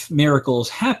 if miracles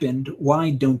happened,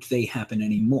 why don't they happen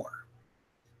anymore?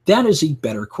 That is a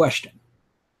better question.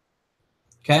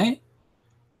 Okay?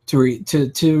 To restate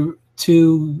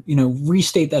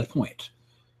that point.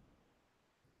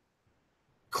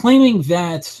 Claiming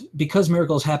that because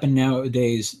miracles happen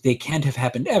nowadays, they can't have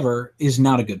happened ever is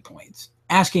not a good point.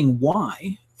 Asking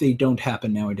why they don't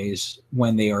happen nowadays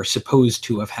when they are supposed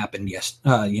to have happened,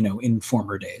 in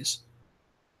former days,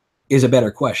 is a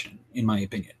better question, in my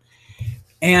opinion.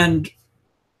 And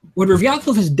what Rav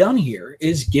Yaakov has done here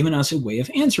is given us a way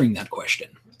of answering that question.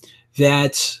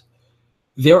 That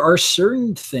there are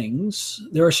certain things,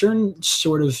 there are certain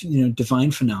sort of,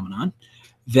 divine phenomenon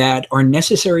that are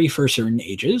necessary for certain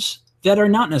ages that are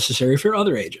not necessary for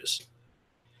other ages.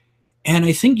 And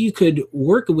I think you could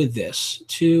work with this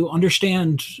to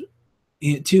understand,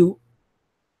 to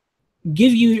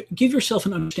give yourself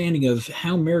an understanding of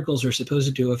how miracles are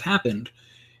supposed to have happened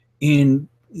in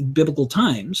biblical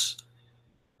times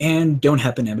and don't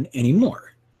happen anymore.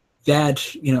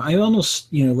 That, I almost,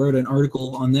 wrote an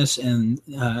article on this, and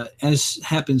as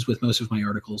happens with most of my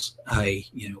articles, I,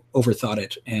 overthought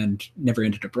it and never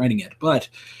ended up writing it. But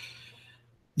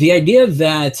the idea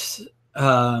that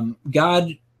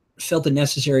God felt it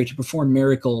necessary to perform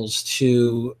miracles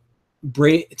to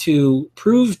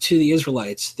prove to the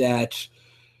Israelites that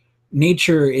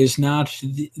nature is not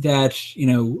that,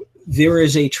 there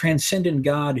is a transcendent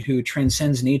God who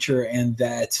transcends nature, and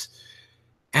that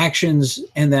actions,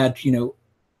 and that,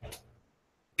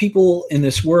 people in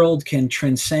this world can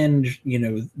transcend,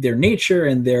 their nature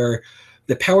and the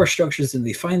power structures that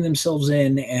they find themselves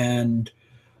in, and,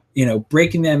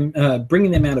 bringing them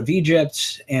out of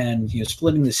Egypt, and,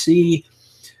 splitting the sea.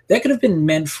 That could have been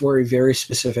meant for a very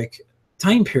specific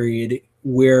time period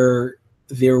where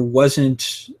there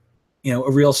wasn't,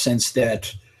 a real sense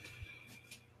that,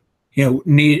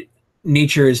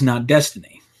 nature is not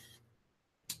destiny.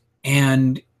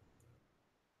 And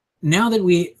now that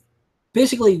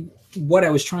basically what I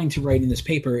was trying to write in this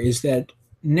paper is that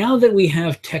now that we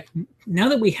have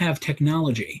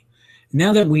technology,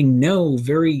 now that we know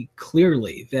very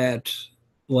clearly that,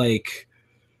 like,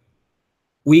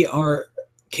 we are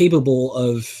capable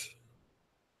of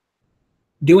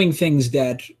doing things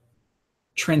that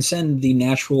transcend the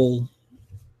natural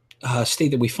state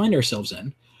that we find ourselves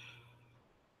in,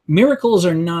 miracles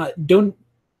are not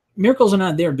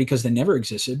there because they never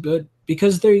existed, but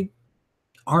because they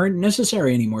aren't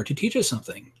necessary anymore to teach us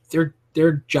something.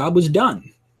 Their job was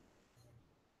done.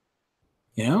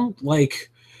 Like,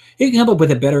 you can come up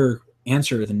with a better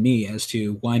answer than me as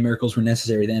to why miracles were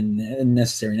necessary then and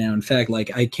necessary now. In fact,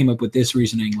 like, I came up with this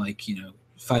reasoning, like,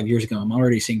 5 years ago. I'm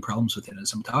already seeing problems with it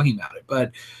as I'm talking about it.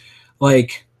 But,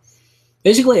 like,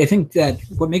 basically, I think that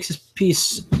what makes this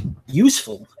piece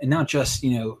useful, and not just,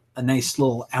 a nice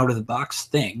little out-of-the-box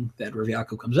thing that Rav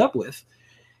Yaakov comes up with,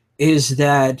 is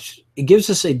that it gives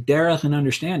us a derech and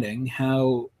understanding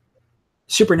how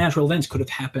supernatural events could have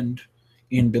happened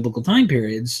in biblical time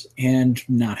periods and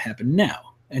not happen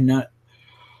now. And not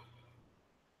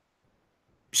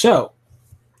so,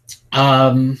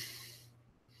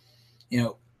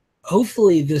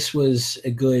 hopefully this was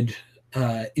a good,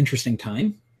 interesting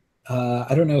time.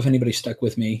 I don't know if anybody stuck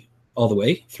with me all the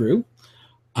way through.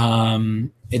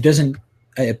 It doesn't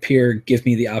give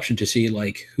me the option to see,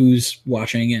 like, who's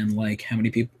watching and, like, how many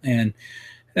people, and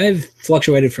I've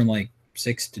fluctuated from, like,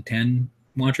 6 to 10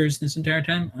 watchers this entire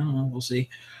time. I don't know, we'll see.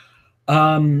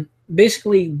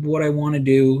 Basically what I want to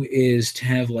do is to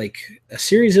have, like, a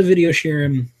series of video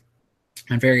shiurim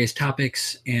on various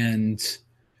topics, and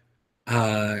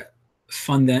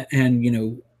fund that,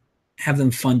 and have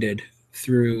them funded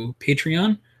through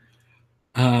Patreon.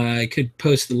 I could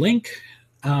post the link,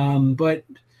 but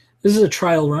this is a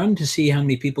trial run to see how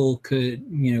many people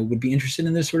would be interested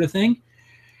in this sort of thing.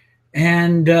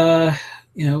 And,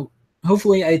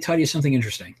 hopefully I taught you something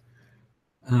interesting.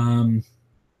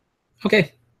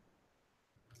 Okay.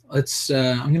 I'm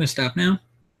going to stop now.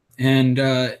 And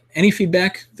any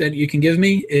feedback that you can give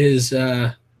me is,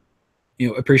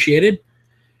 appreciated.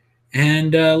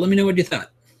 And let me know what you thought.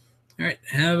 All right.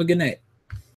 Have a good night.